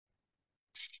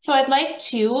So I'd like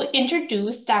to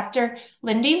introduce Dr.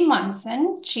 Lynde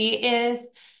Monson. She is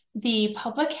the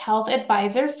Public Health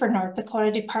Advisor for North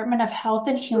Dakota Department of Health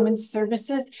and Human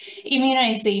Services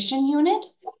Immunization Unit.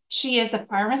 She is a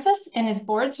pharmacist and is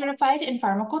board certified in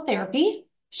pharmacotherapy.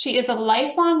 She is a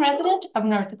lifelong resident of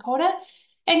North Dakota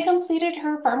and completed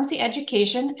her pharmacy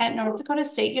education at North Dakota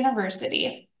State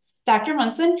University. Dr.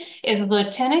 Monson is a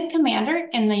lieutenant commander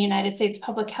in the United States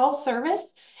Public Health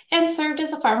Service and served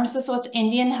as a pharmacist with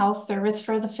Indian Health Service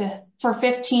for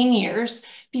 15 years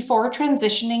before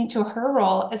transitioning to her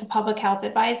role as a public health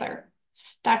advisor.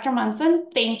 Dr. Monson,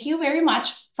 thank you very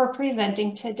much for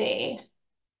presenting today.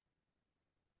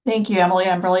 Thank you, Emily.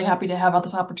 I'm really happy to have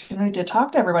this opportunity to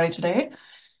talk to everybody today.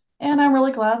 And I'm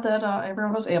really glad that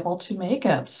everyone was able to make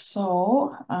it.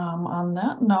 So on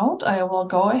that note, I will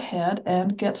go ahead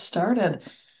and get started.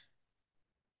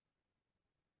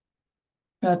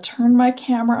 I'm going to turn my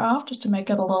camera off just to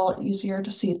make it a little easier to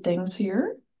see things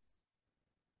here.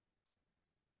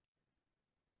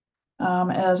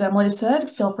 As Emily said,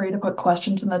 feel free to put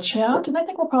questions in the chat, and I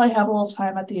think we'll probably have a little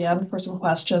time at the end for some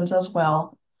questions as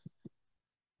well.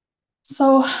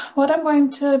 So what I'm going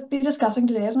to be discussing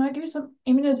today is I'm going to give you some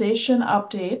immunization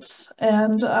updates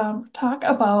and talk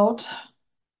about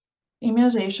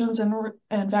immunizations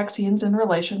and vaccines in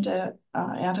relation to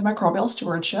antimicrobial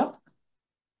stewardship.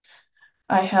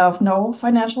 I have no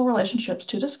financial relationships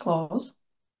to disclose.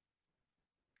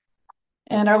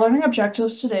 And our learning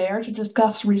objectives today are to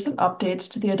discuss recent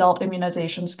updates to the adult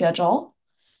immunization schedule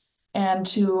and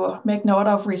to make note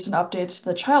of recent updates to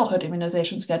the childhood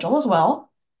immunization schedule as well,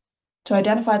 to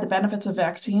identify the benefits of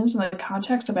vaccines in the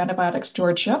context of antibiotic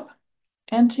stewardship,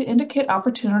 and to indicate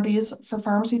opportunities for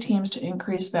pharmacy teams to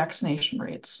increase vaccination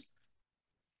rates,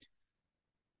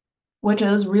 which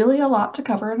is really a lot to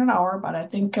cover in an hour, but I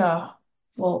think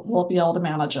we'll be able to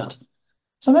manage it.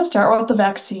 So I'm going to start with the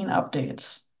vaccine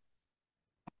updates.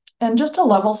 And just to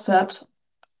level set,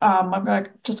 I'm going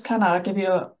to just kind of give you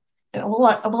a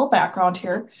little background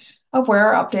here of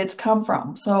where our updates come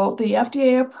from. So the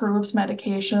FDA approves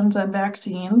medications and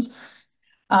vaccines,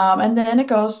 and then it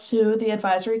goes to the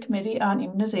Advisory Committee on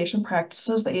Immunization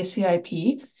Practices, the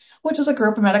ACIP, which is a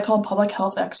group of medical and public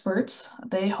health experts.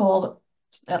 They hold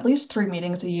at least 3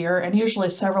 meetings a year and usually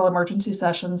several emergency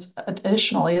sessions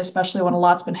additionally, especially when a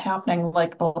lot's been happening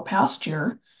like the past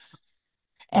year.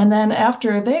 And then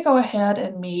after they go ahead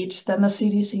and meet, then the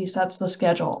CDC sets the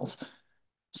schedules.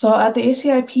 So at the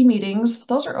ACIP meetings,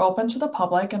 those are open to the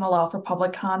public and allow for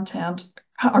public comment.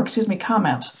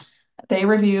 They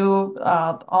review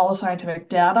all the scientific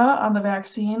data on the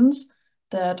vaccines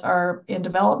that are in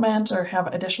development or have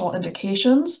additional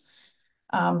indications.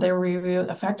 They review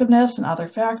effectiveness and other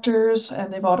factors,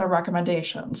 and they vote on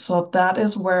recommendations. So that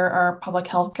is where our public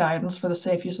health guidance for the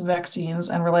safe use of vaccines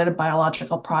and related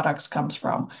biological products comes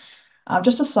from.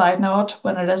 Just a side note,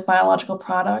 when it is biological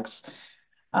products,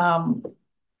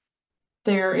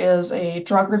 there is a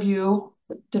drug review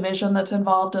division that's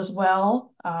involved as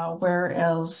well,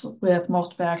 whereas with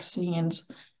most vaccines,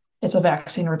 it's a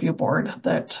vaccine review board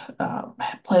that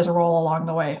plays a role along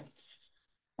the way.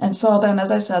 And so then,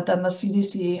 as I said, then the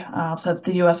CDC sets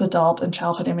the U.S. adult and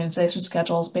childhood immunization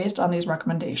schedules based on these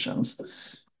recommendations.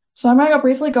 So I'm going to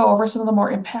briefly go over some of the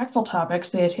more impactful topics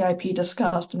the ACIP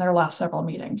discussed in their last several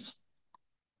meetings.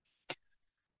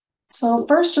 So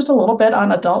first, just a little bit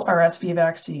on adult RSV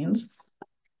vaccines.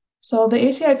 So the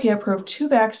ACIP approved 2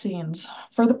 vaccines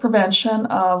for the prevention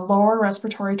of lower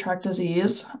respiratory tract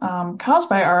disease caused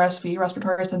by RSV,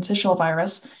 respiratory syncytial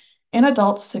virus, in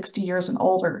adults 60 years and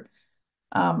older.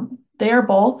 They are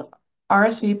both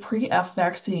RSV pre-F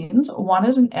vaccines. One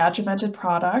is an adjuvanted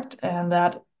product, and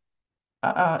that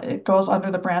it goes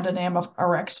under the branded name of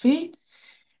Arexvy.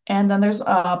 And then there's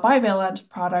a bivalent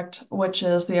product, which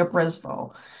is the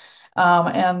Abrysvo.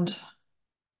 And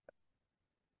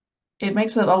it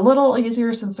makes it a little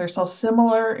easier since they're so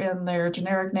similar in their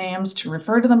generic names to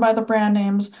refer to them by the brand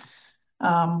names.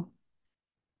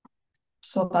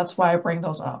 So that's why I bring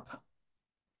those up.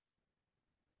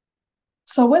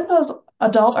 So with those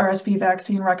adult RSV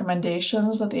vaccine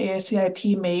recommendations that the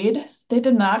ACIP made, they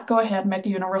did not go ahead and make a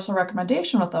universal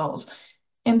recommendation with those.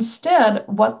 Instead,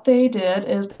 what they did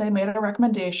is they made a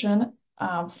recommendation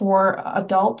for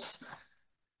adults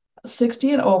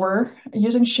 60 and over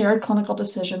using shared clinical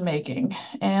decision making.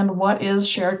 And what is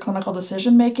shared clinical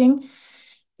decision making?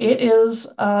 It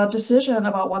is a decision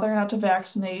about whether or not to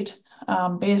vaccinate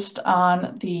based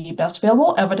on the best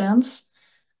available evidence,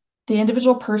 the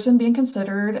individual person being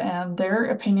considered and their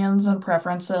opinions and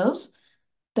preferences,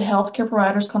 the healthcare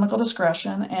provider's clinical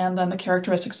discretion, and then the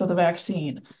characteristics of the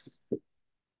vaccine.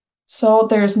 So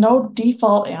there's no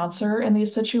default answer in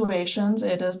these situations.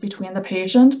 It is between the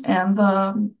patient and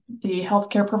the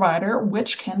healthcare provider,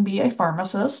 which can be a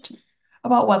pharmacist,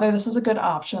 about whether this is a good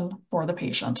option for the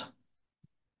patient.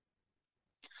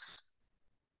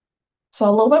 So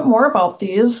a little bit more about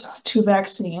these two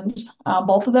vaccines.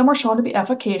 Both of them were shown to be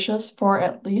efficacious for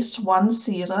at least one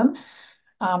season.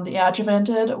 The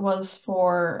adjuvanted was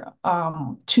for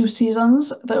 2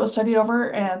 seasons that it was studied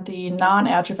over, and the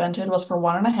non-adjuvanted was for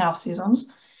 1.5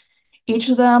 seasons. Each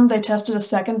of them, they tested a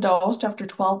second dose after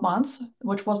 12 months,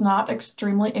 which was not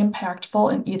extremely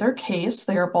impactful in either case.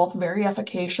 They are both very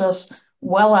efficacious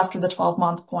well after the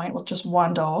 12-month point with just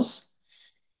one dose.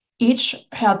 Each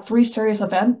had 3 serious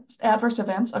adverse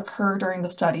events occur during the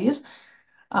studies.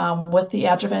 With the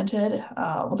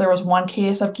adjuvanted, there was 1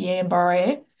 case of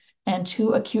Guillain-Barré and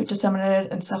 2 acute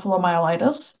disseminated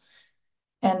encephalomyelitis.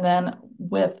 And then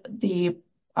with the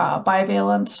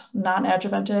bivalent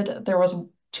non-adjuvanted, there was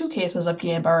 2 cases of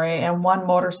Guillain-Barré and 1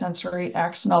 motor sensory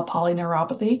axonal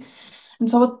polyneuropathy. And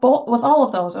so with all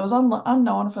of those, it was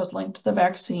unknown if it was linked to the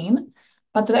vaccine,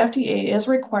 but the FDA is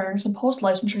requiring some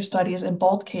post-licensure studies in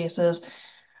both cases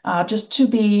just to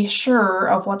be sure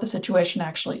of what the situation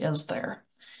actually is there.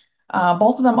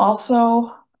 Both of them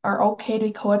also are okay to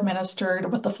be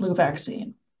co-administered with the flu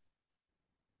vaccine.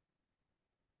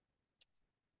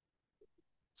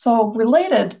 So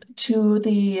related to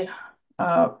the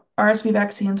RSV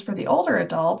vaccines for the older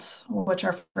adults, which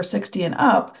are for 60 and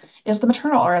up, is the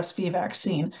maternal RSV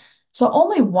vaccine. So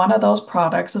only one of those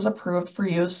products is approved for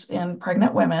use in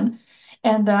pregnant women,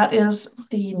 and that is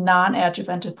the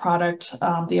non-adjuvanted product,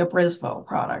 the Abrysvo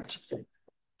product.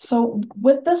 So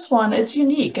with this one, it's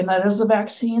unique in that it is a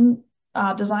vaccine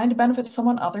designed to benefit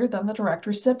someone other than the direct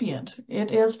recipient.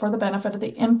 It is for the benefit of the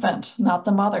infant, not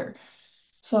the mother.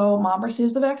 So mom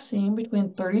receives the vaccine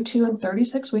between 32 and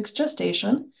 36 weeks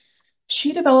gestation.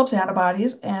 She develops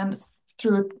antibodies, and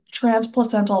through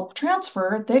transplacental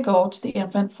transfer, they go to the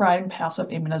infant for passive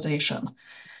immunization.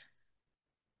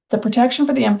 The protection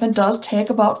for the infant does take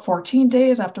about 14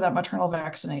 days after that maternal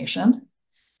vaccination.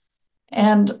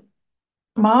 And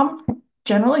mom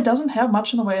generally doesn't have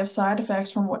much in the way of side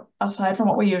effects aside from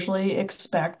what we usually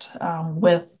expect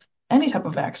with any type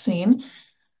of vaccine.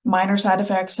 Minor side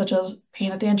effects such as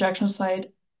pain at the injection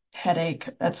site, headache,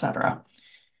 etc.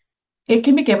 It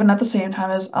can be given at the same time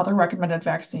as other recommended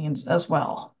vaccines as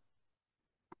well.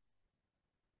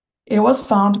 It was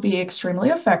found to be extremely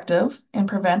effective in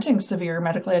preventing severe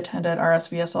medically attended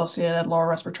RSV-associated lower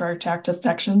respiratory tract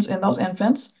infections in those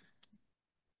infants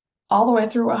all the way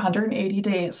through 180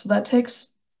 days. So that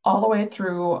takes all the way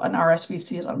through an RSV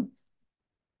season.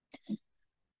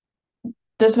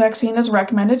 This vaccine is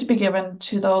recommended to be given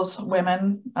to those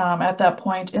women at that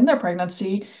point in their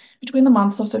pregnancy between the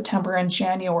months of September and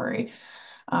January.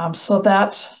 So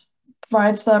that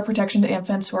provides the protection to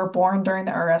infants who are born during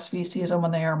the RSV season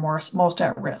when they are most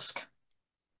at risk.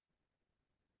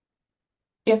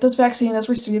 If this vaccine is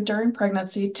received during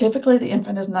pregnancy, typically the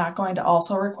infant is not going to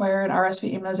also require an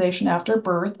RSV immunization after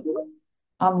birth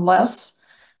unless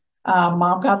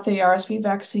mom got the RSV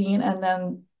vaccine and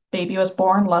then baby was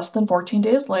born less than 14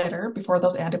 days later before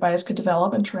those antibodies could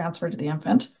develop and transfer to the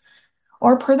infant,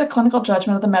 or per the clinical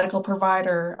judgment of the medical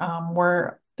provider,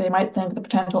 where they might think the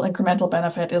potential incremental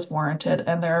benefit is warranted.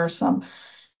 And there are some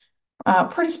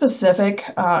pretty specific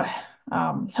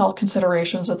health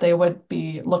considerations that they would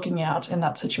be looking at in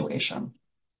that situation.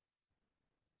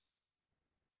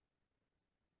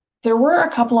 There were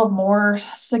a couple of more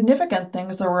significant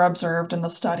things that were observed in the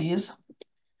studies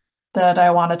that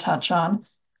I want to touch on.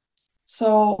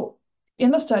 So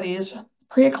in the studies,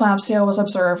 preeclampsia was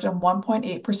observed in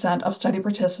 1.8% of study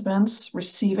participants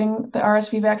receiving the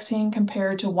RSV vaccine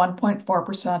compared to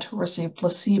 1.4% who received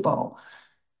placebo.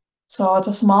 So it's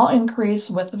a small increase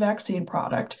with the vaccine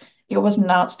product. It was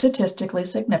not statistically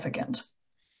significant.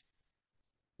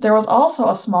 There was also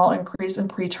a small increase in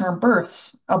preterm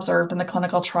births observed in the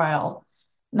clinical trial.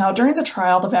 Now, during the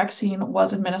trial, the vaccine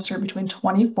was administered between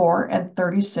 24 and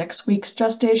 36 weeks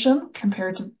gestation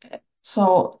compared to,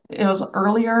 so it was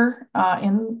earlier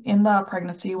in the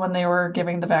pregnancy when they were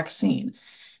giving the vaccine.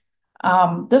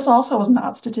 This also was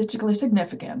not statistically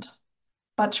significant,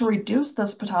 but to reduce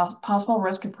this possible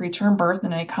risk of preterm birth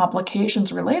and any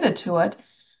complications related to it,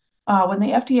 when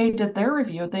the FDA did their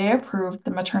review, they approved the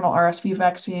maternal RSV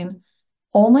vaccine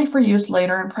only for use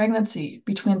later in pregnancy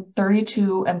between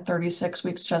 32 and 36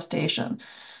 weeks gestation.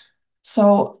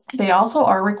 So they also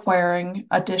are requiring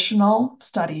additional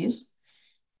studies,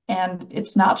 and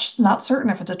it's not certain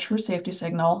if it's a true safety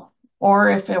signal or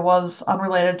if it was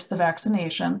unrelated to the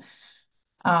vaccination.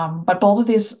 But both of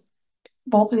these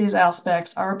both of these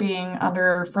aspects are being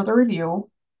under further review,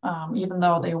 even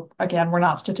though they, again, were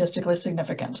not statistically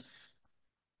significant.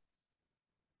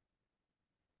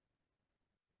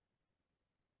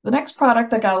 The next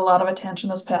product that got a lot of attention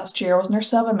this past year was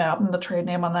nirsevimab, and the trade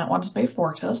name on that one is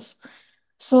Beyfortus.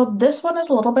 So this one is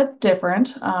a little bit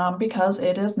different because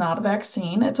it is not a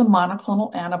vaccine. It's a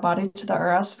monoclonal antibody to the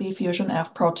RSV fusion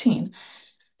F protein.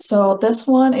 So this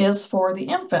one is for the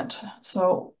infant.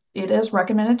 So it is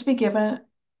recommended to be given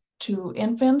to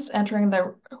infants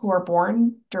who are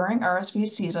born during RSV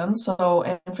season.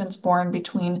 So infants born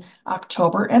between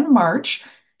October and March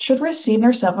should receive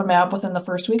nirsevimab within the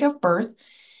first week of birth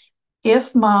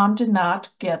if mom did not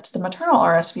get the maternal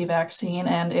RSV vaccine,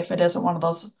 and if it isn't one of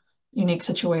those unique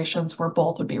situations where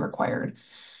both would be required.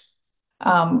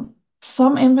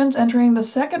 Some infants entering the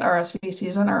second RSV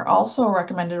season are also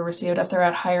recommended to receive it if they're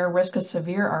at higher risk of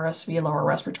severe RSV, lower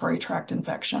respiratory tract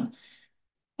infection.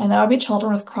 And that would be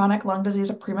children with chronic lung disease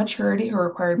of prematurity who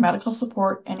required medical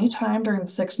support anytime during the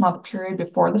 6-month period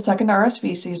before the second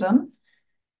RSV season,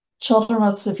 children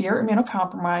with severe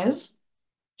immunocompromise,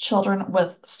 children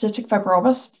with cystic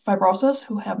fibrosis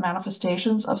who have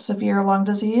manifestations of severe lung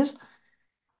disease,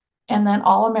 and then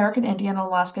all American Indian and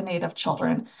Alaska Native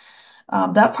children.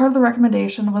 That part of the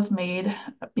recommendation was made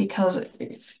because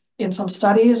in some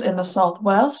studies in the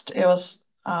Southwest, it was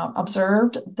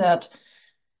observed that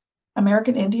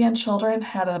American Indian children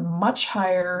had a much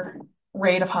higher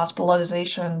rate of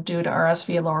hospitalization due to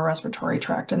RSV, lower respiratory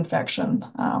tract infection,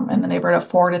 in the neighborhood of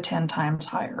 4 to 10 times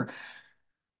higher.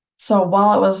 So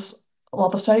while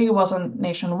the study wasn't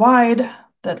nationwide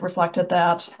that reflected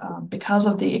that, because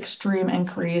of the extreme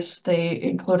increase, they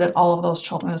included all of those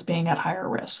children as being at higher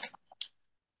risk.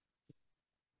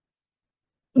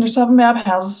 Nirsevimab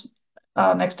has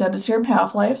an extended serum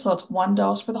half-life, so it's 1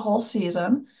 dose for the whole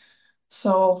season.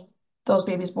 So those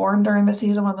babies born during the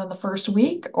season within the first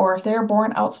week, or if they're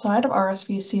born outside of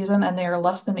RSV season and they are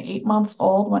less than 8 months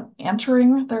old when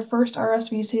entering their first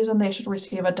RSV season, they should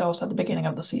receive a dose at the beginning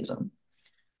of the season.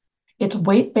 It's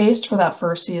weight-based for that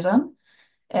first season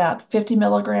at 50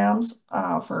 milligrams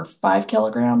for 5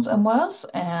 kilograms and less,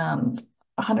 and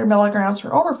 100 milligrams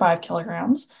for over 5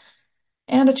 kilograms,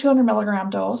 and a 200 milligram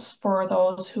dose for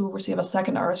those who receive a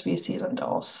second RSV season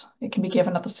dose. It can be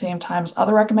given at the same time as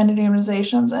other recommended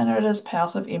immunizations, and it is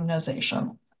passive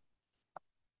immunization.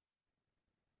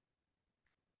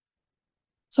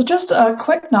 So just a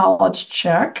quick knowledge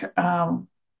check.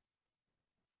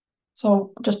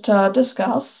 So just to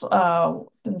discuss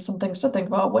and some things to think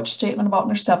about, which statement about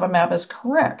nirsevimab is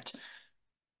correct?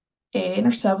 A,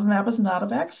 nirsevimab is not a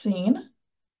vaccine.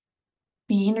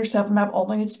 B, nirsevimab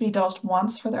only needs to be dosed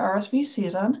once for the RSV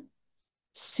season.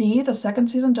 C, the second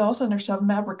season dose of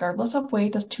nirsevimab, regardless of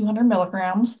weight, is 200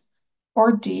 milligrams.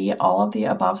 Or D, all of the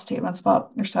above statements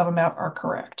about nirsevimab are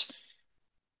correct.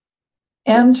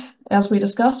 And as we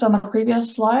discussed on the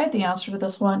previous slide, the answer to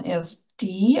this one is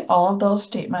D, all of those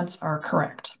statements are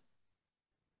correct.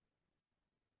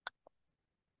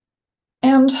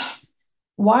 And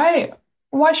why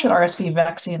should RSV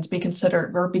vaccines be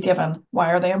considered or be given?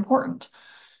 Why are they important?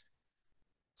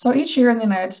 So each year in the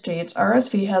United States,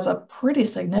 RSV has a pretty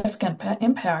significant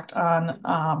impact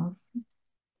on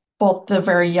both the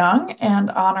very young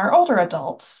and on our older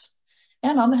adults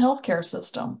and on the healthcare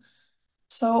system.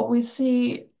 So we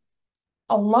see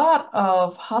a lot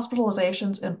of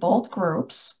hospitalizations in both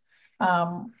groups,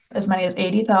 as many as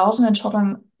 80,000 in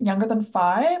children younger than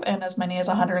 5, and as many as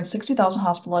 160,000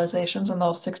 hospitalizations in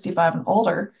those 65 and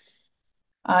older.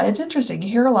 It's interesting. You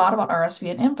hear a lot about RSV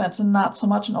in infants and not so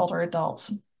much in older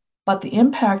adults, but the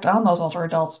impact on those older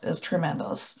adults is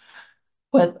tremendous,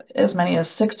 with as many as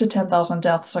 6,000 to 10,000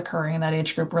 deaths occurring in that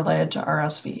age group related to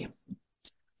RSV.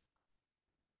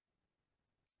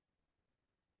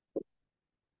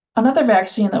 Another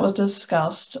vaccine that was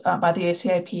discussed by the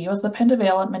ACIP was the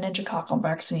pentavalent meningococcal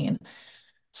vaccine.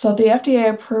 So the FDA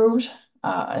approved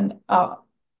a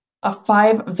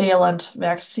 5-valent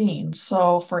vaccine,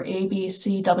 so for A, B,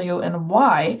 C, W, and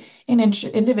Y in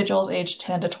individuals aged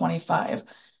 10 to 25.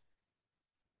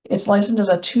 It's licensed as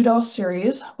a 2-dose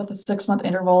series with a 6-month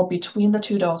interval between the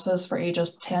 2 doses for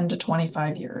ages 10 to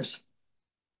 25 years.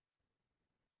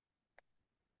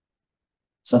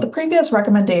 So the previous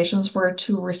recommendations were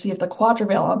to receive the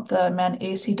quadrivalent, the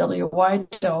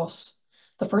MenACWY dose,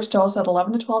 the first dose at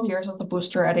 11 to 12 years with the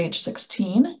booster at age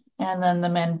 16, and then the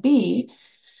MenB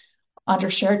under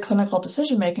shared clinical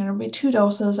decision-making would be 2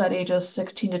 doses at ages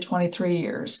 16 to 23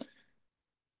 years.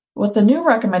 With the new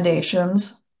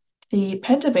recommendations, the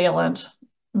pentavalent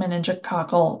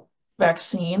meningococcal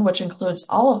vaccine, which includes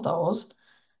all of those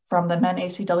from the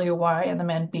MenACWY and the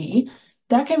MenB,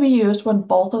 That can be used when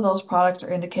both of those products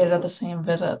are indicated at the same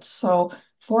visit. So,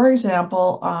 for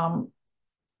example,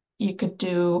 you could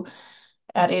do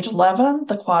at age 11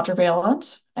 the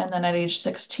quadrivalent, and then at age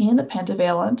 16 the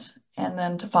pentavalent, and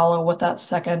then to follow with that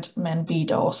second MenB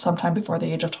dose sometime before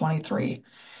the age of 23.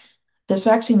 This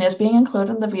vaccine is being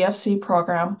included in the VFC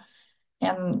program,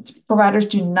 and providers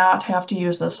do not have to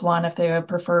use this one if they would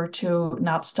prefer to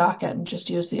not stock it and just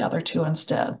use the other two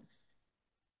instead.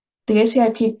 The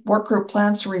ACIP work group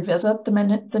plans to revisit the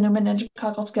new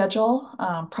meningococcal schedule.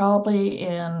 Probably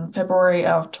in February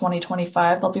of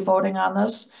 2025, they'll be voting on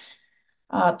this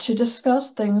to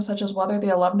discuss things such as whether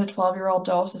the 11 to 12-year-old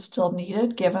dose is still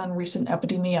needed given recent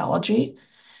epidemiology.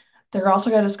 They're also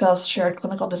going to discuss shared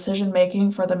clinical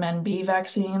decision-making for the MenB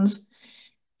vaccines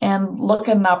and look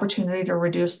at an opportunity to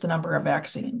reduce the number of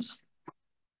vaccines.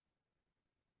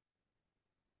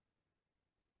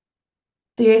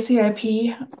 The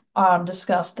ACIP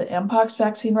discussed the Mpox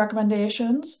vaccine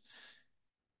recommendations.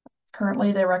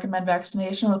 Currently, they recommend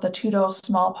vaccination with a 2-dose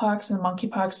smallpox and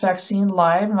monkeypox vaccine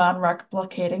live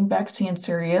non-replicating vaccine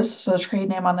series. So the trade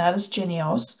name on that is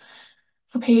Jynneos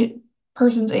for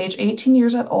persons age 18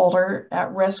 years and older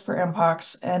at risk for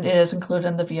Mpox, and it is included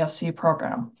in the VFC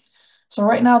program. So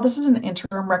right now, this is an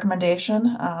interim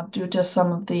recommendation due to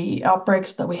some of the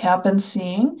outbreaks that we have been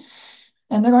seeing,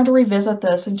 and they're going to revisit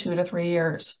this in 2 to 3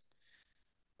 years.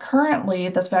 Currently,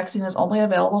 this vaccine is only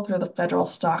available through the federal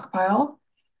stockpile,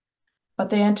 but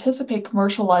they anticipate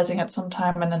commercializing it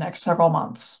sometime in the next several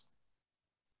months.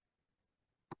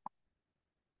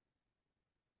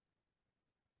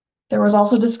 There was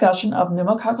also discussion of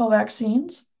pneumococcal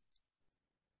vaccines.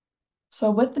 So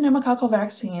with the pneumococcal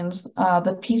vaccines,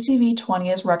 the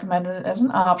PCV20 is recommended as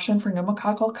an option for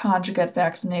pneumococcal conjugate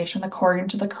vaccination according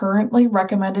to the currently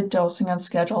recommended dosing and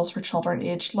schedules for children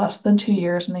aged less than 2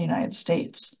 years in the United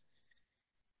States.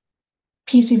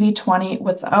 PCV20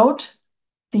 without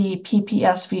the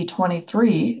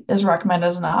PPSV23 is recommended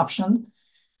as an option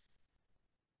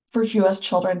for U.S.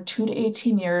 children 2 to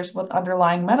 18 years with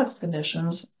underlying medical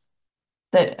conditions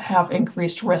that have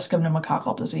increased risk of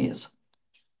pneumococcal disease.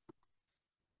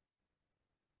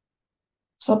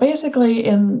 So basically,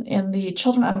 in the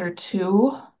children under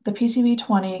 2, the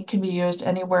PCV20 can be used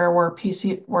anywhere where a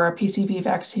PCV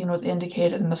vaccine was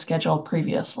indicated in the schedule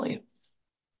previously.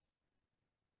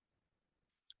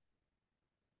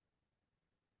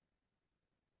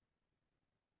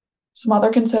 Some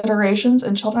other considerations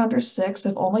in children under 6,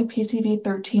 if only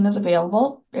PCV13 is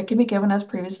available, it can be given as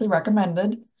previously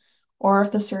recommended, or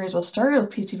if the series was started with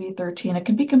PCV13, it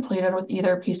can be completed with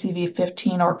either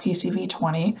PCV15 or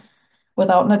PCV20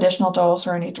 without an additional dose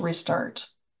or a need to restart.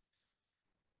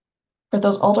 For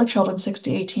those older children 6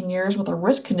 to 18 years with a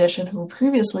risk condition who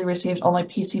previously received only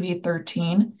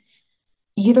PCV13,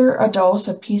 either a dose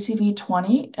of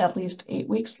PCV20 at least 8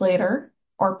 weeks later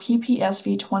or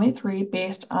PPSV23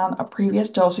 based on a previous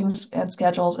dosing and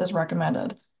schedules is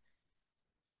recommended.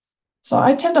 So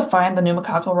I tend to find the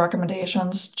pneumococcal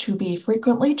recommendations to be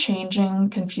frequently changing,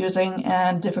 confusing,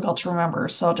 and difficult to remember.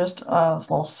 So just a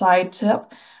little side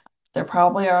tip, there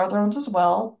probably are other ones as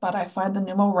well, but I find the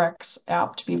Pneumorex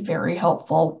app to be very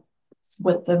helpful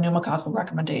with the pneumococcal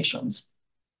recommendations.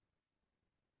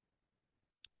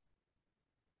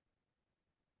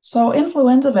 So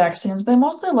influenza vaccines, they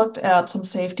mostly looked at some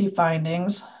safety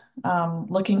findings,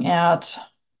 looking at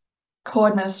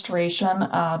co-administration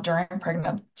during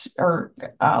pregnancy, or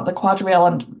the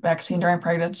quadrivalent vaccine during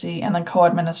pregnancy, and then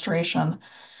co-administration.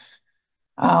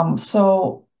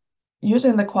 So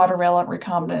using the quadrivalent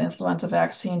recombinant influenza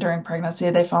vaccine during pregnancy,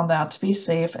 they found that to be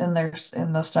safe in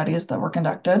the studies that were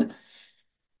conducted.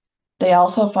 They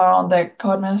also found that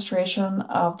co-administration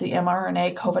of the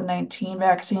mRNA COVID-19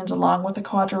 vaccines along with the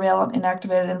quadrivalent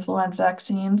inactivated influenza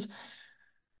vaccines,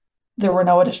 there were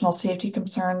no additional safety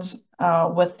concerns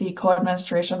with the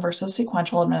co-administration versus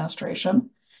sequential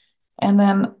administration. And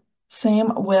then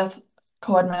same with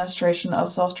co-administration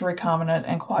of zoster recombinant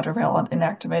and quadrivalent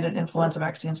inactivated influenza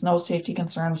vaccines. No safety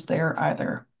concerns there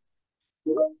either.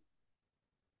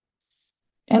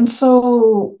 And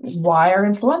so why are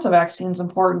influenza vaccines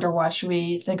important, or why should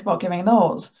we think about giving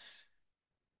those?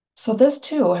 So this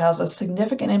too has a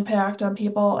significant impact on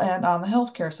people and on the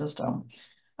healthcare system.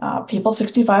 People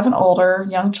 65 and older,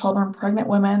 young children, pregnant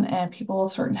women, and people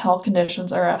with certain health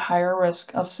conditions are at higher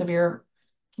risk of severe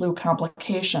flu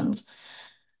complications.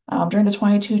 During the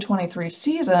 22-23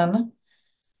 season,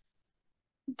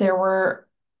 there were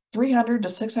 300 to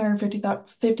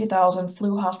 650,000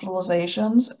 flu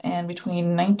hospitalizations and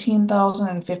between 19,000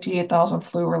 and 58,000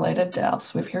 flu-related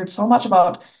deaths. We've heard so much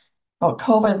about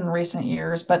COVID in recent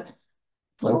years, but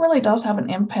flu really does have an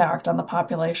impact on the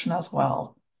population as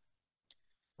well.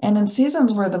 And in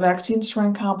seasons where the vaccine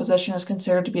strain composition is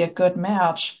considered to be a good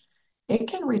match, it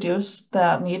can reduce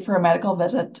that need for a medical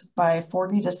visit by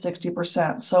 40 to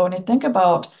 60%. So when you think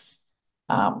about,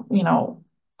 you know,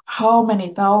 how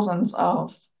many thousands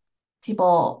of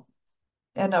people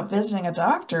end up visiting a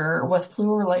doctor with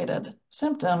flu-related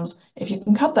symptoms, if you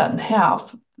can cut that in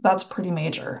half, that's pretty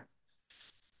major.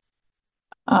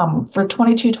 For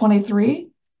 22-23,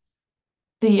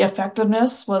 the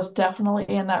effectiveness was definitely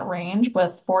in that range,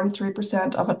 with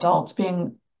 43% of adults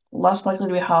being less likely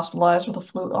to be hospitalized with a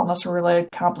flu illness or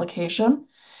related complication,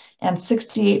 and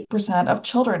 68% of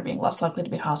children being less likely to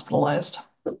be hospitalized.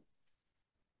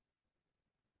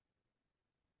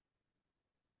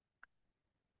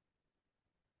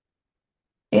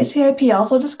 ACIP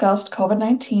also discussed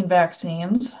COVID-19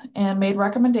 vaccines and made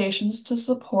recommendations to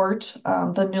support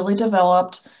the newly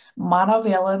developed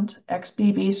monovalent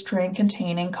XBB strain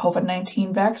containing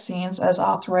COVID-19 vaccines as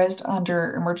authorized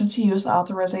under emergency use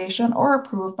authorization or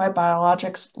approved by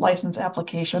biologics license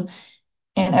application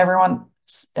in everyone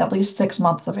at least 6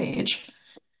 months of age.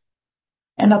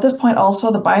 And at this point,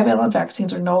 also, the bivalent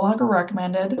vaccines are no longer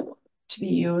recommended to be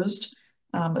used.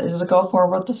 It is a go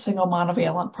forward with the single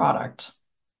monovalent product.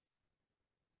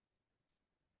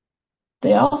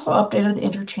 They also updated the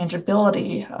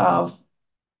interchangeability of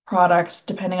products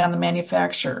depending on the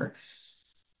manufacturer.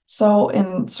 So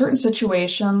in certain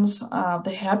situations,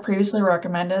 they had previously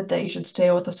recommended that you should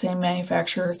stay with the same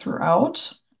manufacturer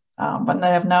throughout, but they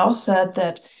have now said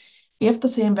that if the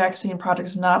same vaccine product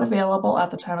is not available at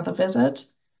the time of the visit,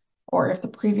 or if the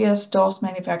previous dose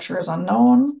manufacturer is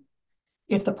unknown,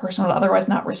 if the person would otherwise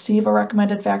not receive a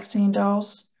recommended vaccine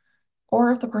dose,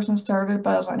 or if the person started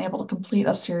but is unable to complete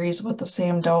a series with the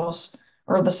same dose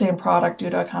or the same product due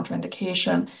to a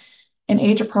contraindication, an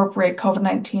age-appropriate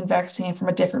COVID-19 vaccine from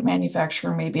a different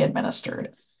manufacturer may be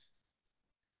administered.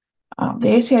 The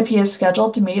ACIP is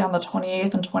scheduled to meet on the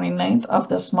 28th and 29th of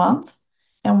this month.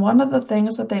 And one of the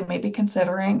things that they may be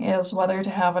considering is whether to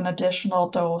have an additional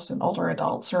dose in older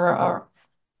adults or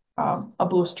a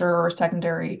booster or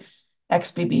secondary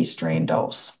XBB strain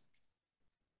dose.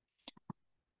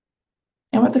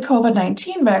 And with the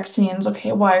COVID-19 vaccines,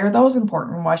 okay, why are those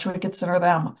important? Why should we consider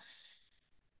them?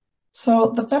 So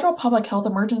the federal public health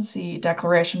emergency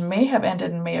declaration may have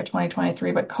ended in May of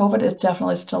 2023, but COVID is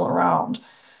definitely still around.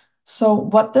 So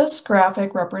what this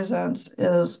graphic represents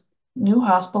is new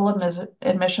hospital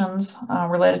admissions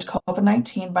related to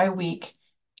COVID-19 by week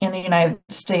in the United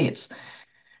States.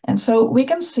 And so we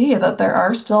can see that there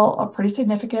are still a pretty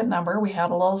significant number. We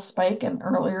had a little spike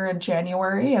earlier in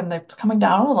January, and it's coming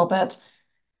down a little bit.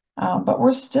 But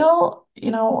we're still,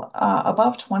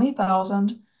 above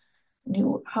 20,000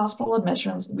 new hospital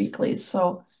admissions weekly.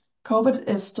 So COVID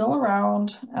is still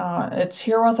around. It's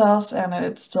here with us, and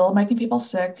it's still making people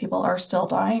sick. People are still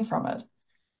dying from it.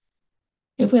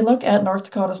 If we look at North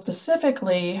Dakota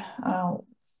specifically,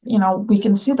 we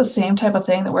can see the same type of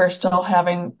thing, that we're still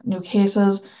having new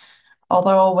cases.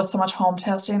 Although with so much home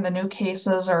testing, the new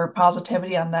cases or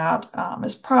positivity on that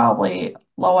is probably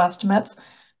low estimates.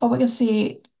 But we can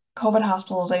see COVID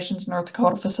hospitalizations in North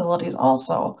Dakota facilities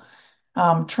also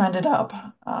trended up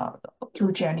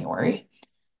through January.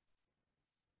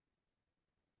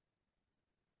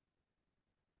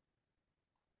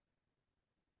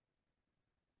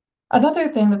 Another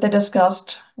thing that they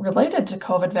discussed related to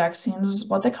COVID vaccines is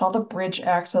what they call the Bridge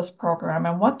Access Program.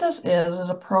 And what this is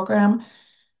a program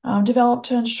developed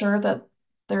to ensure that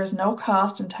there is no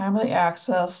cost and timely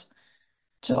access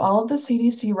to all of the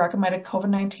CDC recommended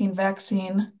COVID-19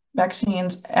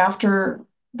 vaccines after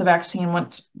the vaccine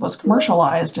was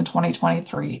commercialized in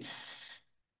 2023.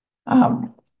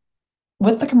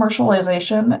 With the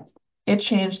commercialization, it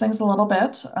changed things a little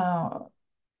bit.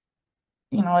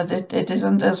 It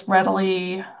isn't as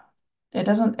readily, it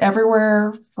isn't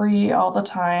everywhere free all the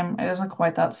time. It isn't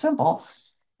quite that simple.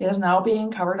 It is now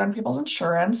being covered on people's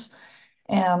insurance,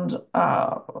 and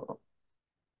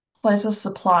places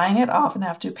supplying it often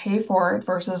have to pay for it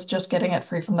versus just getting it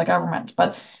free from the government.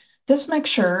 But this makes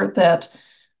sure that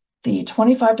the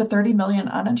 25 to 30 million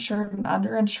uninsured and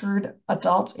underinsured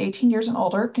adults 18 years and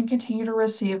older can continue to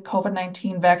receive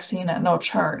COVID-19 vaccine at no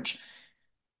charge.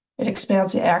 It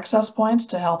expands the access points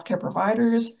to healthcare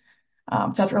providers,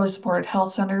 federally supported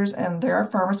health centers, and there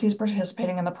are pharmacies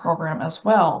participating in the program as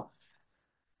well.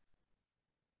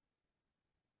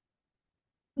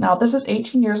 Now, this is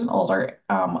 18 years and older.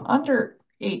 Under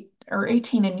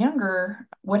 18 and younger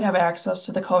would have access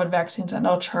to the COVID vaccines at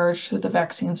no charge through the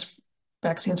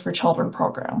Vaccines for Children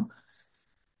program.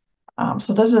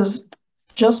 So this is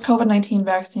just COVID-19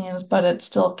 vaccines, but it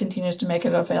still continues to make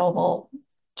it available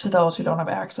to those who don't have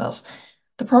access.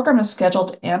 The program is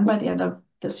scheduled to end by the end of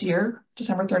this year,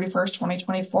 December 31st,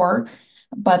 2024,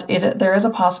 but there is a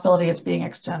possibility it's being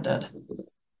extended.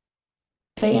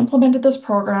 They implemented this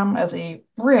program as a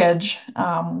bridge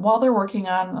while they're working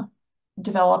on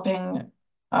developing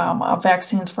a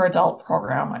vaccines for adult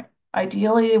program.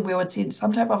 Ideally, we would see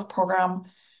some type of program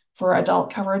for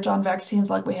adult coverage on vaccines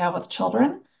like we have with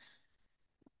children,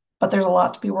 but there's a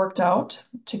lot to be worked out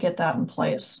to get that in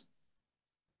place.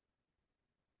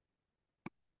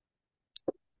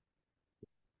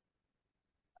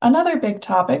 Another big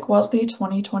topic was the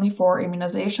 2024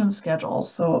 immunization schedule.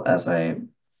 So as I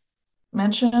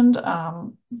mentioned,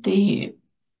 the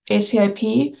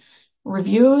ACIP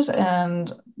reviews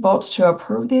and votes to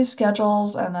approve these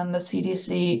schedules, and then the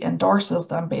CDC endorses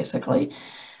them basically.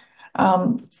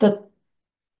 The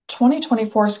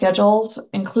 2024 schedules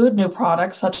include new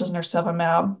products such as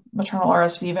nirsevimab, maternal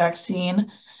RSV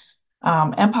vaccine.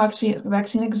 Mpox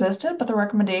vaccine existed, but the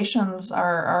recommendations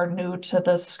are new to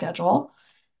this schedule.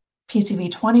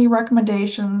 PCV20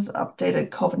 recommendations, updated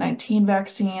COVID-19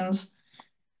 vaccines,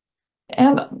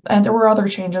 and there were other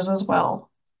changes as well.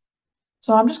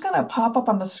 So I'm just going to pop up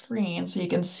on the screen so you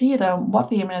can see what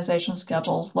the immunization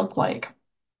schedules look like.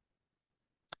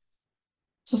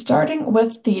 So starting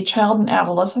with the child and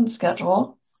adolescent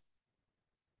schedule,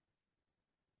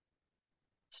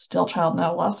 still child and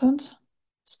adolescent,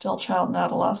 still child and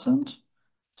adolescent,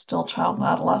 still child and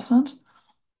adolescent,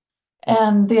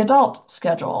 and the adult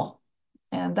schedule.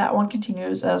 And that one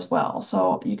continues as well.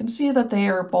 So you can see that they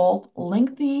are both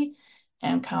lengthy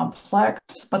and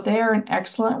complex, but they are an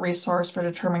excellent resource for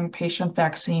determining patient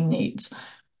vaccine needs.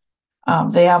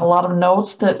 They have a lot of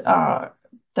notes that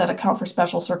account for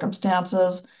special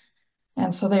circumstances,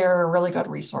 and so they are a really good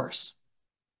resource.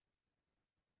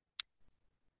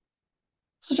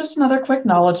 So just another quick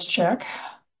knowledge check.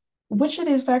 Which of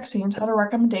these vaccines had a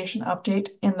recommendation update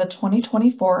in the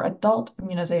 2024 adult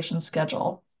immunization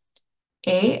schedule?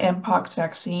 A, Mpox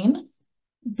vaccine,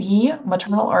 B,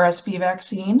 maternal RSV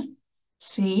vaccine,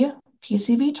 C,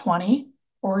 PCV20,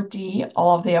 or D,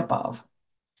 all of the above?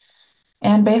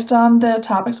 And based on the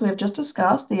topics we have just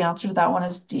discussed, the answer to that one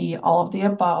is D, all of the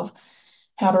above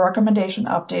had a recommendation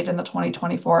update in the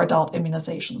 2024 adult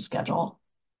immunization schedule.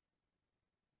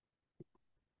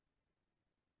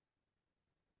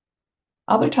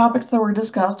 Other topics that were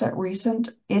discussed at recent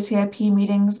ACIP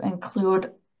meetings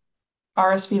include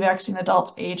RSV vaccine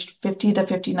adults aged 50 to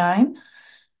 59.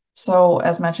 So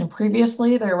as mentioned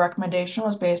previously, their recommendation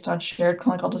was based on shared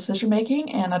clinical decision-making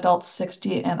in adults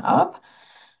 60 and up.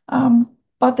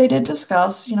 But they did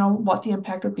discuss, what the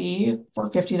impact would be for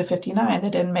 50 to 59. They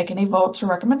didn't make any votes or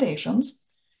recommendations.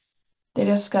 They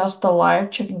discussed the live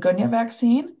chikungunya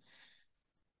vaccine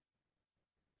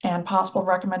and possible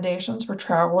recommendations for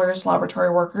travelers,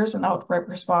 laboratory workers, and outbreak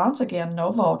response. Again,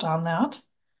 no vote on that.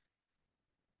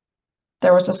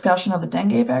 There was discussion of the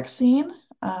dengue vaccine,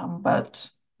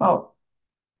 but about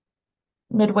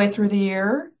midway through the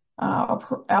year,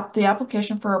 the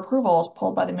application for approval is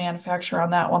pulled by the manufacturer on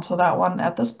that one. So that one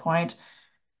at this point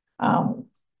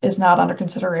is not under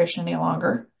consideration any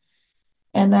longer.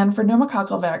 And then for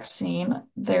pneumococcal vaccine,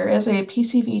 there is a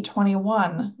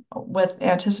PCV21 with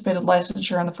anticipated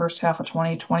licensure in the first half of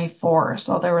 2024.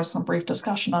 So there was some brief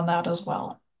discussion on that as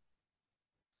well.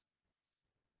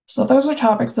 So those are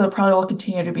topics that probably will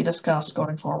continue to be discussed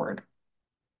going forward.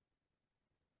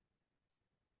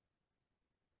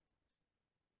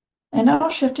 And now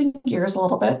shifting gears a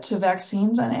little bit to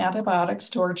vaccines and antibiotic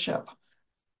stewardship.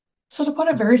 So to put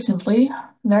it very simply,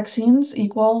 vaccines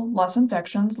equal less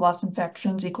infections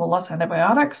equal less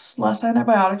antibiotics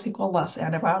equal less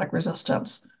antibiotic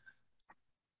resistance.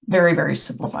 Very, very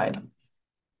simplified.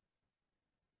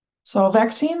 So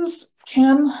vaccines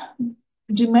can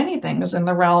do many things in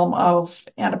the realm of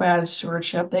antibiotic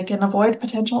stewardship. They can avoid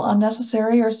potential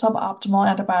unnecessary or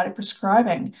suboptimal antibiotic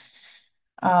prescribing.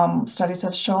 Studies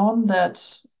have shown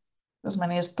that as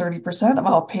many as 30% of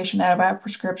all patient antibiotic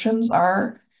prescriptions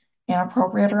are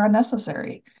inappropriate or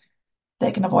unnecessary.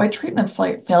 They can avoid treatment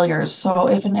failures. So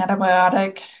if an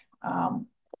antibiotic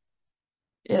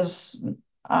is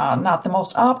not the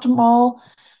most optimal,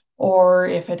 or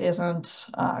if it isn't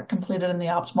completed in the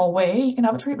optimal way, you can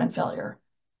have a treatment failure.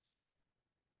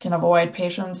 Can avoid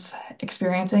patients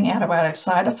experiencing antibiotic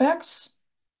side effects,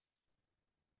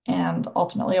 and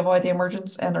ultimately avoid the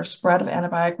emergence and or spread of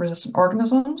antibiotic-resistant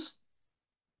organisms,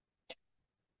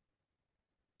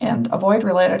 and avoid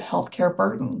related healthcare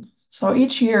burden. So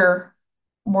each year,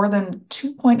 more than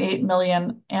 2.8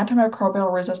 million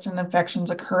antimicrobial resistant infections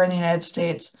occur in the United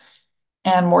States,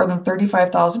 and more than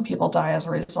 35,000 people die as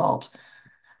a result.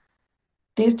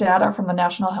 These data from the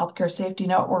National Healthcare Safety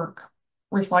Network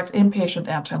reflect inpatient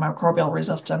antimicrobial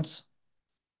resistance.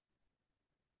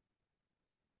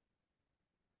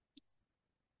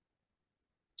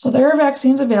 So there are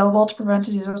vaccines available to prevent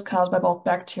diseases caused by both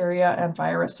bacteria and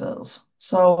viruses.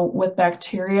 So with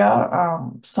bacteria,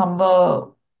 some of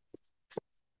the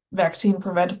vaccine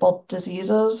preventable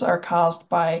diseases are caused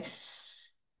by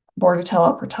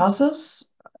Bordetella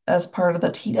pertussis as part of the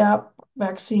Tdap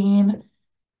vaccine.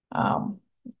 Um,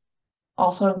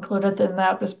 Also included in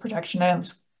that is protection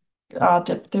against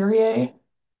diphtheria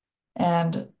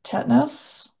and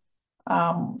tetanus.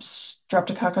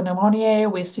 Streptococcus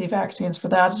pneumoniae, we see vaccines for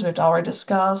that, as we've already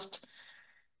discussed.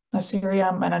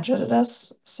 Neisseria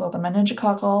meningitidis, so the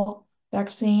meningococcal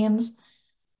vaccines,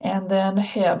 and then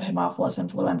Hib, Haemophilus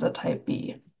influenza type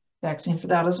B, vaccine for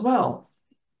that as well.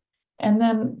 And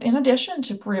then in addition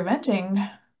to preventing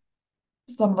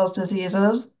some of those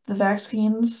diseases, the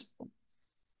vaccines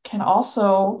can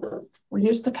also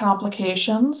reduce the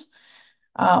complications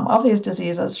of these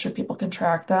diseases should people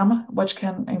contract them, which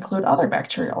can include other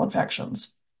bacterial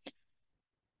infections.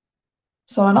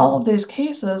 So in all of these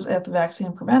cases, if the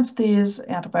vaccine prevents these,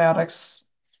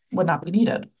 antibiotics would not be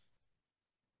needed.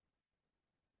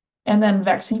 And then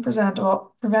vaccine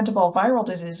preventable viral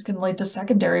disease can lead to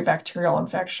secondary bacterial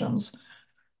infections.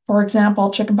 For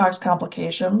example, chickenpox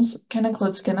complications can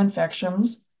include skin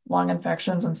infections, lung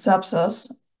infections, and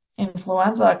sepsis.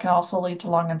 Influenza can also lead to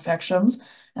lung infections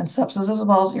and sepsis as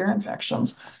well as ear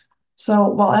infections. So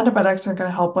while antibiotics are going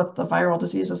to help with the viral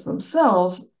diseases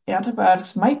themselves,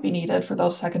 antibiotics might be needed for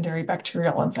those secondary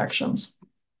bacterial infections.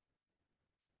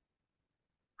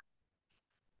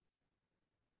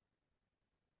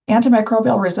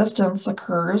 Antimicrobial resistance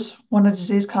occurs when a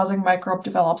disease-causing microbe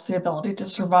develops the ability to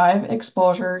survive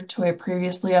exposure to a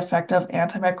previously effective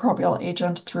antimicrobial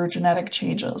agent through genetic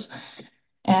changes.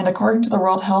 And according to the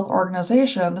World Health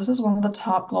Organization, this is one of the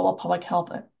top global public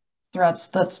health threats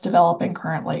that's developing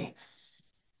currently.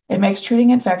 It makes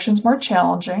treating infections more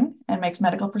challenging and makes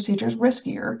medical procedures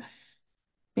riskier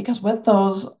because with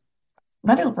those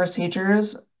medical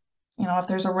procedures, if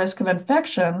there's a risk of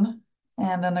infection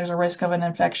and then there's a risk of an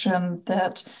infection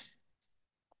that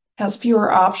has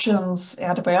fewer options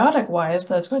antibiotic wise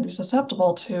that it's going to be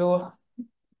susceptible to,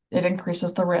 it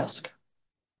increases the risk.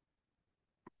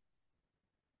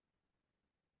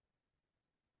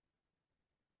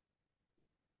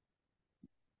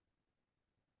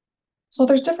 So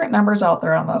there's different numbers out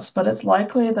there on this, but it's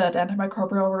likely that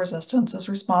antimicrobial resistance is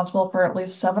responsible for at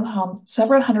least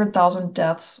 700,000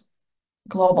 deaths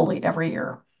globally every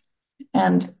year.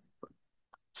 And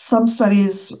some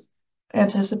studies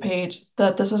anticipate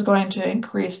that this is going to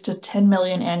increase to 10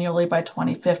 million annually by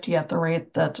 2050 at the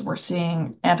rate that we're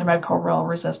seeing antimicrobial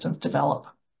resistance develop.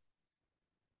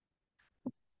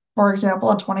 For example,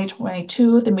 in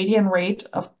 2022, the median rate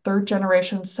of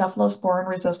third-generation cephalosporin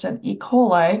resistant E.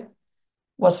 coli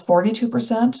was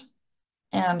 42%,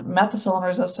 and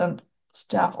methicillin-resistant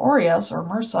Staph aureus, or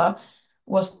MRSA,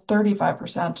 was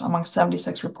 35% among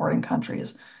 76 reporting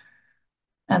countries.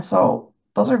 And so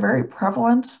those are very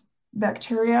prevalent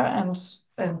bacteria, and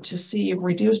to see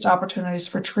reduced opportunities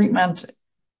for treatment,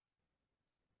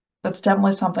 that's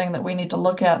definitely something that we need to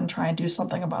look at and try and do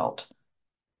something about.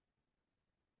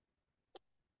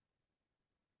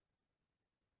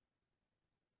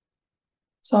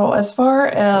 So as far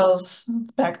as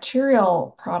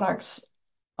bacterial products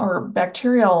or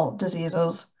bacterial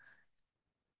diseases,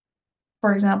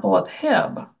 for example, with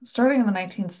Hib, starting in the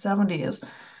 1970s,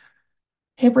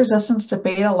 Hib resistance to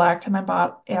beta-lactam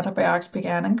antibiotics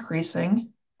began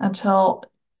increasing until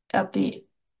at the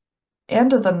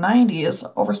end of the 90s,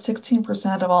 over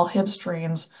 16% of all Hib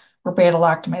strains were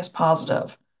beta-lactamase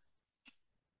positive.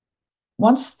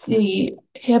 Once the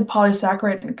Hib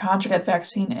polysaccharide conjugate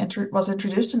vaccine was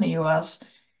introduced in the US,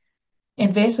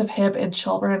 invasive Hib in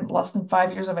children less than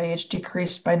 5 years of age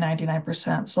decreased by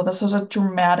 99%. So this was a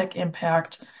dramatic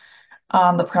impact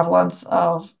on the prevalence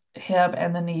of Hib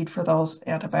and the need for those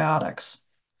antibiotics.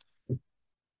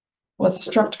 With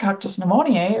Streptococcus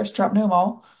pneumoniae, or strep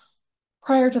pneumo,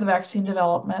 prior to the vaccine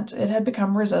development, it had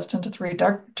become resistant to 3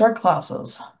 drug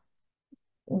classes.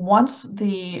 Once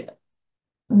the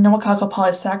pneumococcal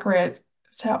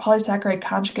polysaccharide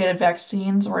conjugated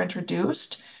vaccines were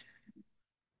introduced,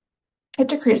 it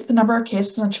decreased the number of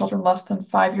cases in children less than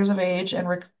 5 years of age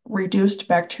and reduced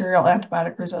bacterial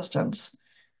antibiotic resistance.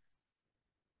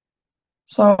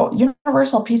 So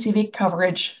universal PCV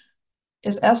coverage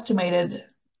is estimated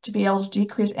to be able to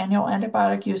decrease annual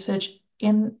antibiotic usage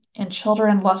in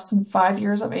children less than 5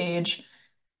 years of age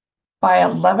by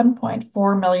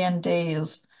 11.4 million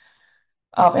days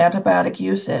of antibiotic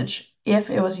usage if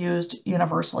it was used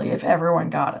universally, if everyone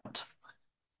got it.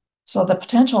 So the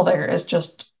potential there is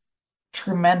just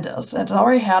tremendous. It's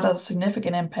already had a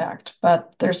significant impact,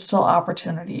 but there's still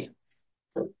opportunity.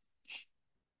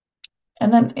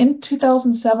 And then in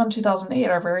 2007, 2008,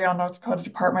 our very own North Dakota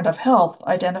Department of Health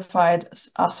identified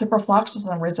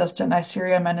ciprofloxacin-resistant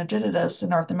Neisseria meningitidis in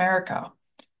North America.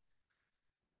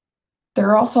 There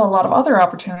are also a lot of other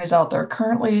opportunities out there.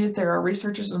 Currently, there are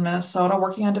researchers in Minnesota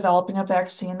working on developing a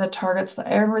vaccine that targets the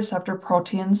iron receptor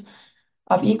proteins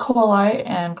of E. coli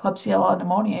and Klebsiella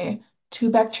pneumoniae, two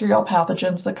bacterial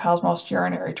pathogens that cause most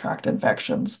urinary tract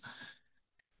infections.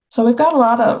 So we've got a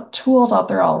lot of tools out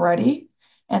there already,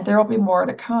 and there will be more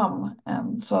to come.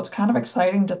 And so it's kind of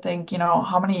exciting to think,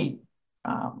 how many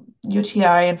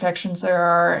UTI infections there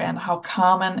are and how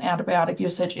common antibiotic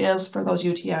usage is for those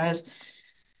UTIs.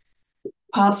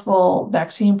 Possible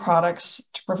vaccine products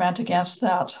to prevent against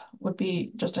that would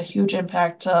be just a huge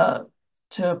impact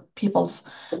to people's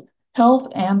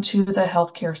health and to the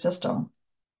healthcare system.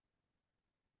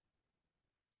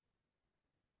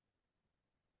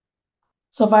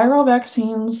 So viral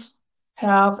vaccines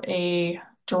have a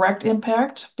direct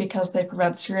impact because they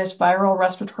prevent serious viral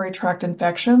respiratory tract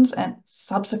infections and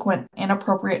subsequent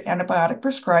inappropriate antibiotic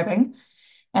prescribing,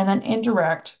 and then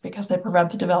indirect because they prevent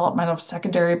the development of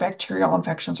secondary bacterial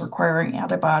infections requiring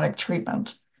antibiotic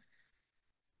treatment.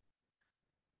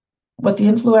 With the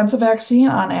influenza vaccine,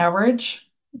 on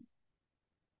average,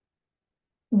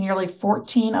 nearly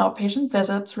 14 outpatient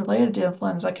visits related to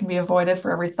influenza can be avoided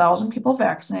for every 1,000 people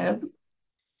vaccinated.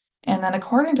 And then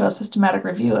according to a systematic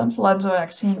review, influenza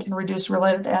vaccine can reduce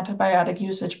related antibiotic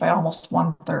usage by almost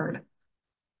 1/3.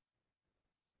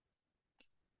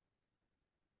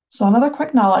 So another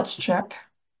quick knowledge check.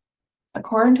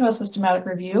 According to a systematic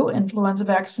review, influenza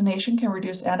vaccination can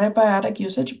reduce antibiotic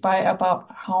usage by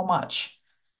about how much?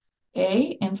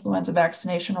 A, influenza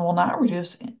vaccination will not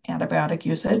reduce antibiotic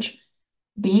usage.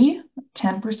 B,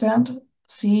 10%,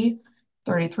 C,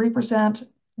 33%,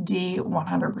 D,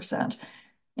 100%.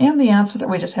 And the answer that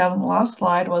we just had on the last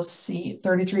slide was C,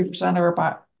 33% or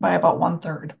by about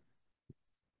 1/3.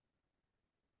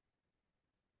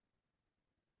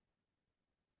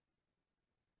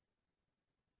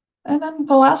 And then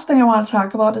the last thing I want to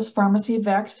talk about is pharmacy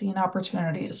vaccine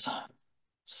opportunities.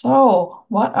 So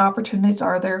what opportunities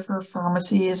are there for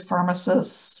pharmacies,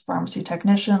 pharmacists, pharmacy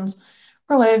technicians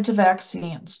related to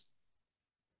vaccines?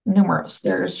 Numerous.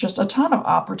 There's just a ton of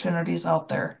opportunities out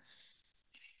there.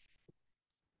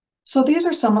 So these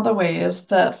are some of the ways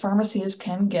that pharmacies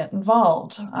can get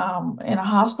involved in a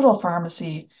hospital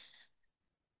pharmacy.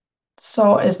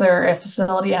 So is there a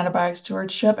facility antibiotic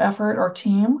stewardship effort or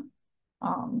team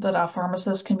that a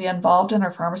pharmacist can be involved in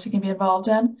or pharmacy can be involved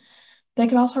in? They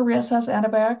can also reassess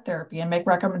antibiotic therapy and make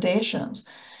recommendations.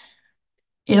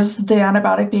 Is the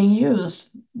antibiotic being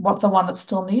used? What the one that's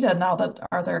still needed now that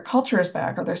are their cultures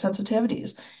back? Are their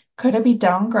sensitivities? Could it be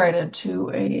downgraded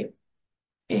to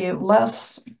a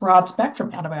less broad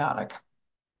spectrum antibiotic?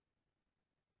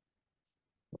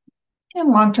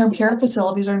 In long-term care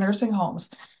facilities or nursing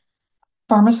homes,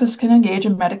 pharmacists can engage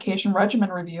in medication regimen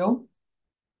review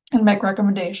and make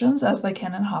recommendations as they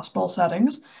can in hospital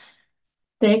settings.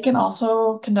 They can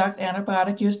also conduct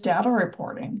antibiotic use data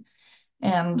reporting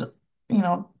and,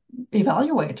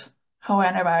 evaluate how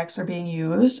antibiotics are being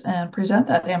used and present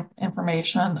that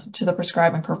information to the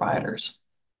prescribing providers.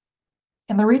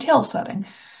 In the retail setting,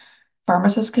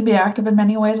 pharmacists can be active in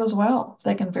many ways as well.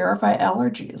 They can verify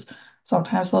allergies.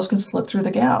 Sometimes those can slip through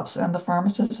the gaps, and the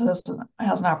pharmacist has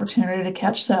an opportunity to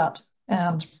catch that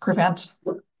and prevent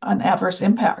an adverse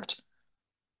impact.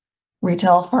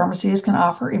 Retail pharmacies can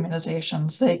offer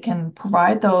immunizations. They can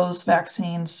provide those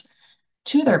vaccines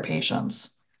to their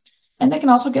patients. And they can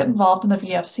also get involved in the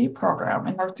VFC program.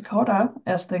 In North Dakota,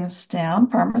 as things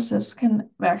stand, pharmacists can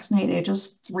vaccinate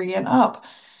ages 3 and up.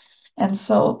 And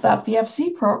so that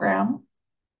VFC program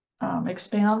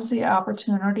expands the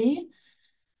opportunity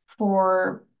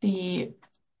for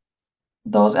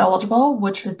those eligible,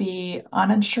 which would be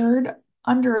uninsured,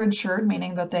 underinsured,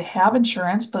 meaning that they have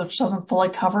insurance, but which doesn't fully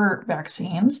cover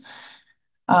vaccines,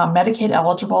 Medicaid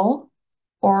eligible,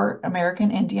 or American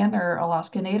Indian or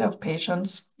Alaska Native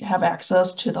patients have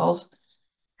access to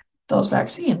those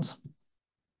vaccines.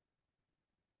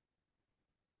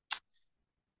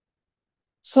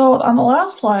 So on the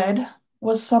last slide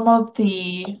was some of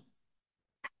the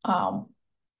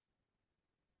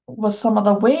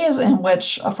ways in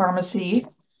which a pharmacy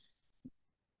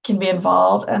can be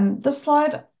involved, and this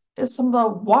slide is some of the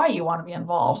why you want to be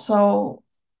involved. So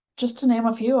just to name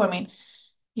a few, I mean,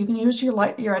 You can use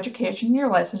your education, your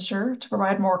licensure to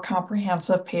provide more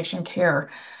comprehensive patient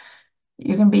care.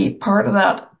 You can be part of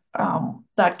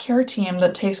that care team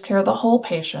that takes care of the whole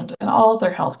patient and all of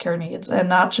their healthcare needs, and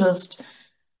not just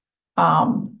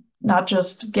helping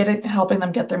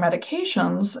them get their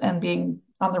medications and being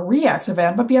on the reactive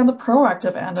end, but be on the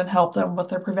proactive end and help them with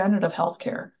their preventative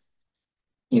healthcare.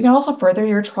 You can also further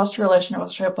your trust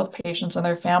relationship with patients and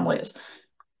their families.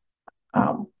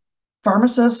 Um,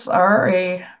 Pharmacists are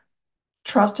a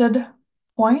trusted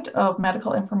point of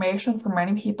medical information for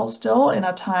many people still in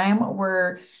a time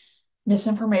where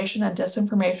misinformation and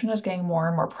disinformation is getting more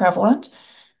and more prevalent.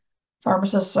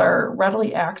 Pharmacists are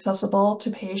readily accessible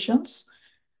to patients.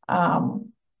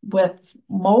 With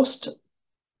most,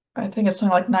 I think it's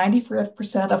something like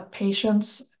 95% of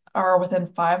patients are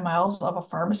within 5 miles of a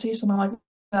pharmacy, something like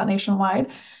that nationwide.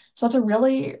 So it's a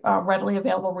really readily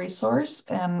available resource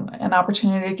and an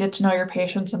opportunity to get to know your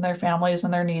patients and their families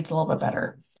and their needs a little bit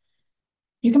better.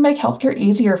 You can make healthcare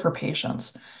easier for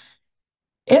patients.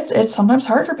 It's sometimes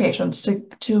hard for patients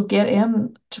to get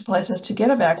into places to get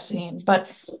a vaccine, but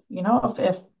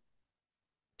if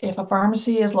a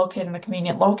pharmacy is located in a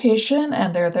convenient location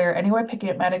and they're there anyway picking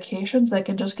up medications, they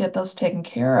can just get this taken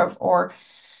care of, or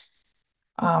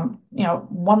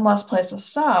one less place to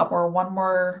stop, or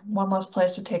one less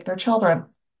place to take their children.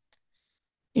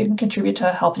 You can contribute to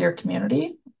a healthier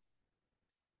community.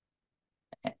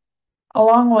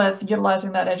 Along with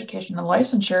utilizing that education and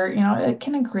licensure, it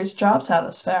can increase job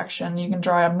satisfaction. You can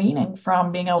draw a meaning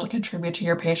from being able to contribute to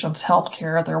your patient's health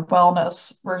care, their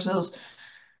wellness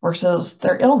versus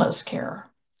their illness care.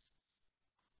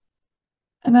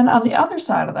 And then on the other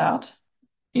side of that,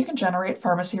 you can generate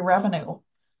pharmacy revenue.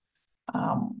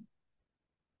 Um,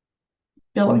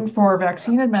 Billing for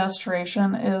vaccine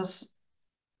administration is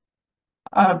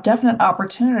a definite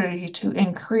opportunity to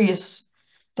increase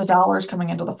the dollars coming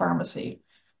into the pharmacy.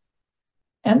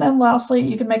 And then lastly,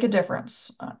 you can make a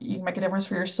difference. You can make a difference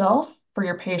for yourself, for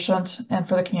your patient, and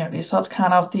for the community. So that's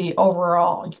kind of the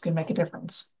overall, you can make a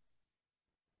difference.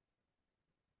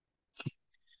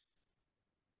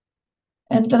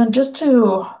 And then just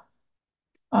to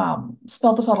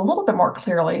spell this out a little bit more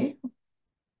clearly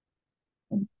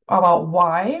about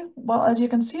why, well, as you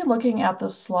can see, looking at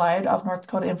this slide of North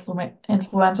Dakota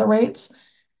influenza rates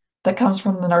that comes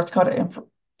from the North Dakota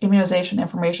Immunization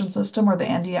Information System, or the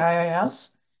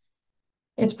NDIIS.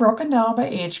 It's broken down by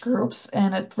age groups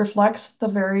and it reflects the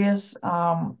various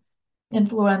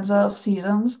influenza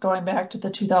seasons going back to the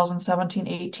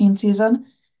 2017-18 season.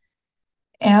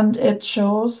 And it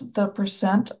shows the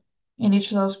percent in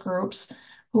each of those groups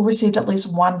who received at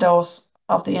least one dose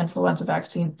of the influenza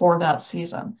vaccine for that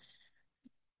season.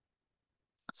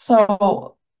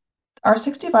 So our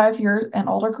 65-year and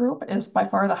older group is by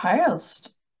far the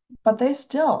highest, but they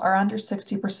still are under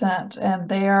 60%, and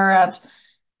they are at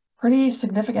pretty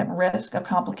significant risk of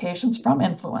complications from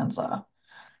influenza.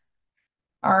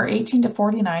 Our 18 to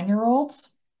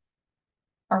 49-year-olds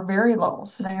are very low,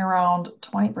 sitting around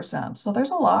 20%. So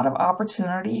there's a lot of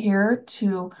opportunity here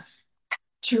to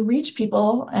reach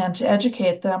people and to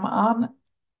educate them on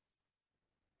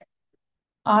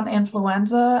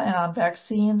influenza and on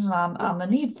vaccines and on the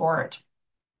need for it.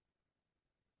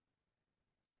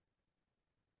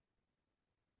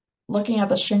 Looking at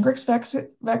the Shingrix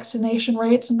vaccination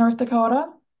rates in North Dakota.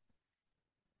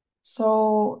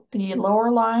 So the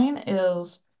lower line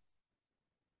is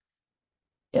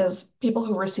people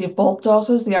who receive both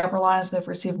doses. The upper line is they've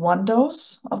received one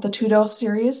dose of the 2-dose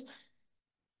series.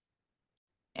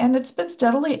 And it's been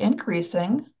steadily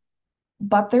increasing,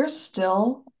 but there's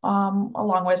still a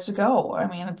long ways to go. I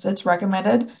mean, it's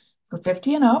recommended for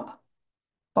 50 and up,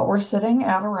 but we're sitting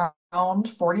at around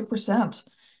 40%.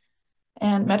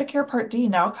 And Medicare Part D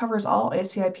now covers all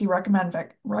ACIP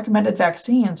recommended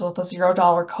vaccines with a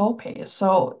 $0 copay.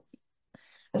 So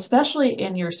especially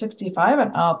in your 65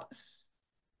 and up,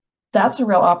 that's a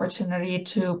real opportunity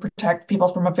to protect people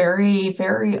from a very,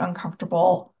 very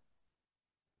uncomfortable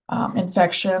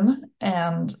infection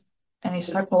and any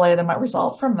sequelae that might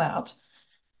result from that,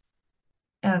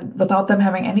 and without them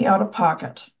having any out of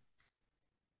pocket.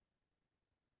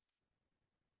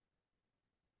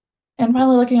 And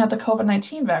finally, looking at the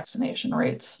COVID-19 vaccination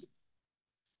rates.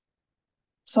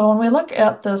 So when we look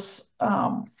at this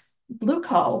blue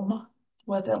column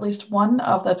with at least one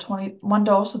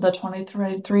dose of the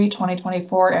 2023-2024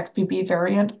 XBB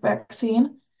variant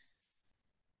vaccine,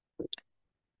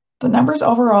 the numbers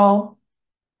overall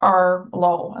are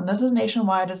low. And this is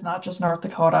nationwide, it's not just North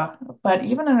Dakota. But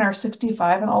even in our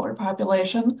 65 and older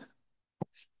population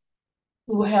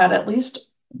who had at least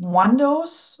one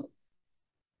dose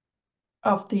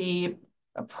of the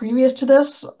Previous to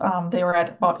this, they were at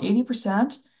about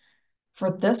 80%. For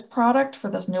this product, for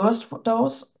this newest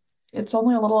dose, it's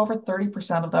only a little over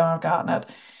 30% of them have gotten it.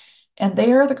 And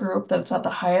they are the group that's at the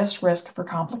highest risk for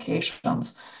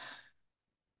complications.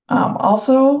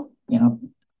 Also,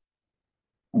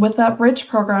 with that bridge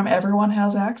program, everyone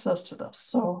has access to this.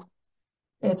 So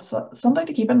it's something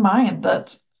to keep in mind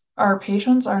that our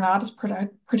patients are not as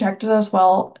protected as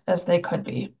well as they could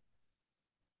be.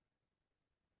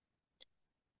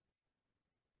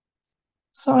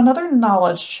 So another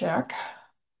knowledge check.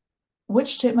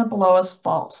 Which statement below is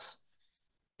false?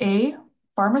 A,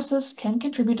 pharmacists can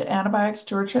contribute to antibiotic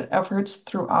stewardship efforts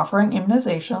through offering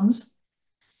immunizations.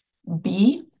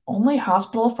 B, only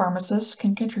hospital pharmacists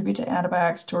can contribute to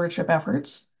antibiotic stewardship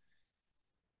efforts.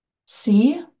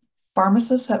 C,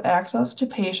 pharmacists have access to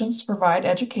patients to provide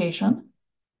education.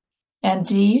 And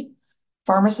D,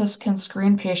 pharmacists can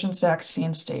screen patients'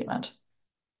 vaccine statement.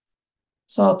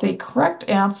 So the correct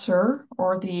answer,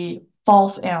 or the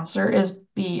false answer, is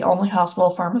B, only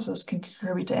hospital pharmacists can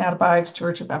contribute to antibiotic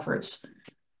stewardship efforts.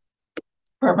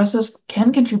 Pharmacists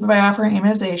can contribute by offering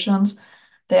immunizations.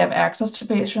 They have access to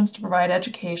patients to provide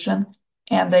education,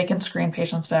 and they can screen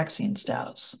patients' vaccine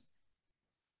status.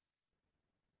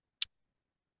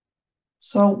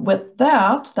 So with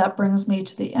that, that brings me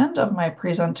to the end of my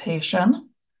presentation,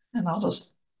 and I'll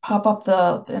just pop up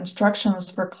the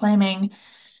instructions for claiming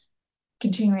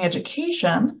continuing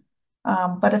education.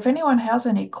 But if anyone has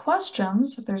any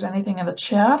questions, if there's anything in the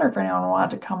chat, or if anyone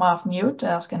wanted to come off mute to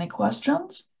ask any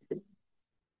questions.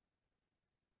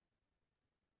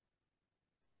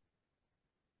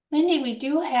 Lynde, we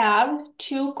do have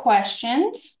 2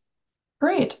 questions.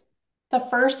 Great. The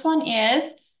first one is,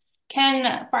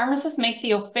 can pharmacists make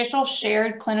the official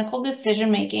shared clinical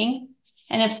decision-making?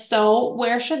 And if so,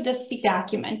 where should this be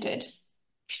documented?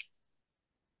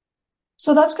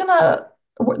 So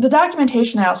the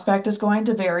documentation aspect is going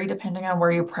to vary depending on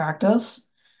where you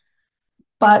practice.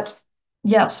 But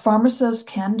yes, pharmacists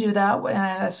can do that. And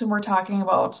I assume we're talking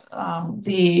about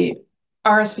the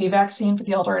RSV vaccine for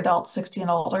the older adults, 60 and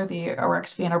older, the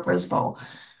Arexvy and Abrysvo.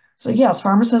 So yes,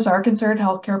 pharmacists are considered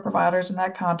healthcare providers in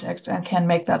that context and can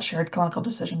make that shared clinical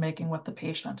decision-making with the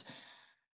patient.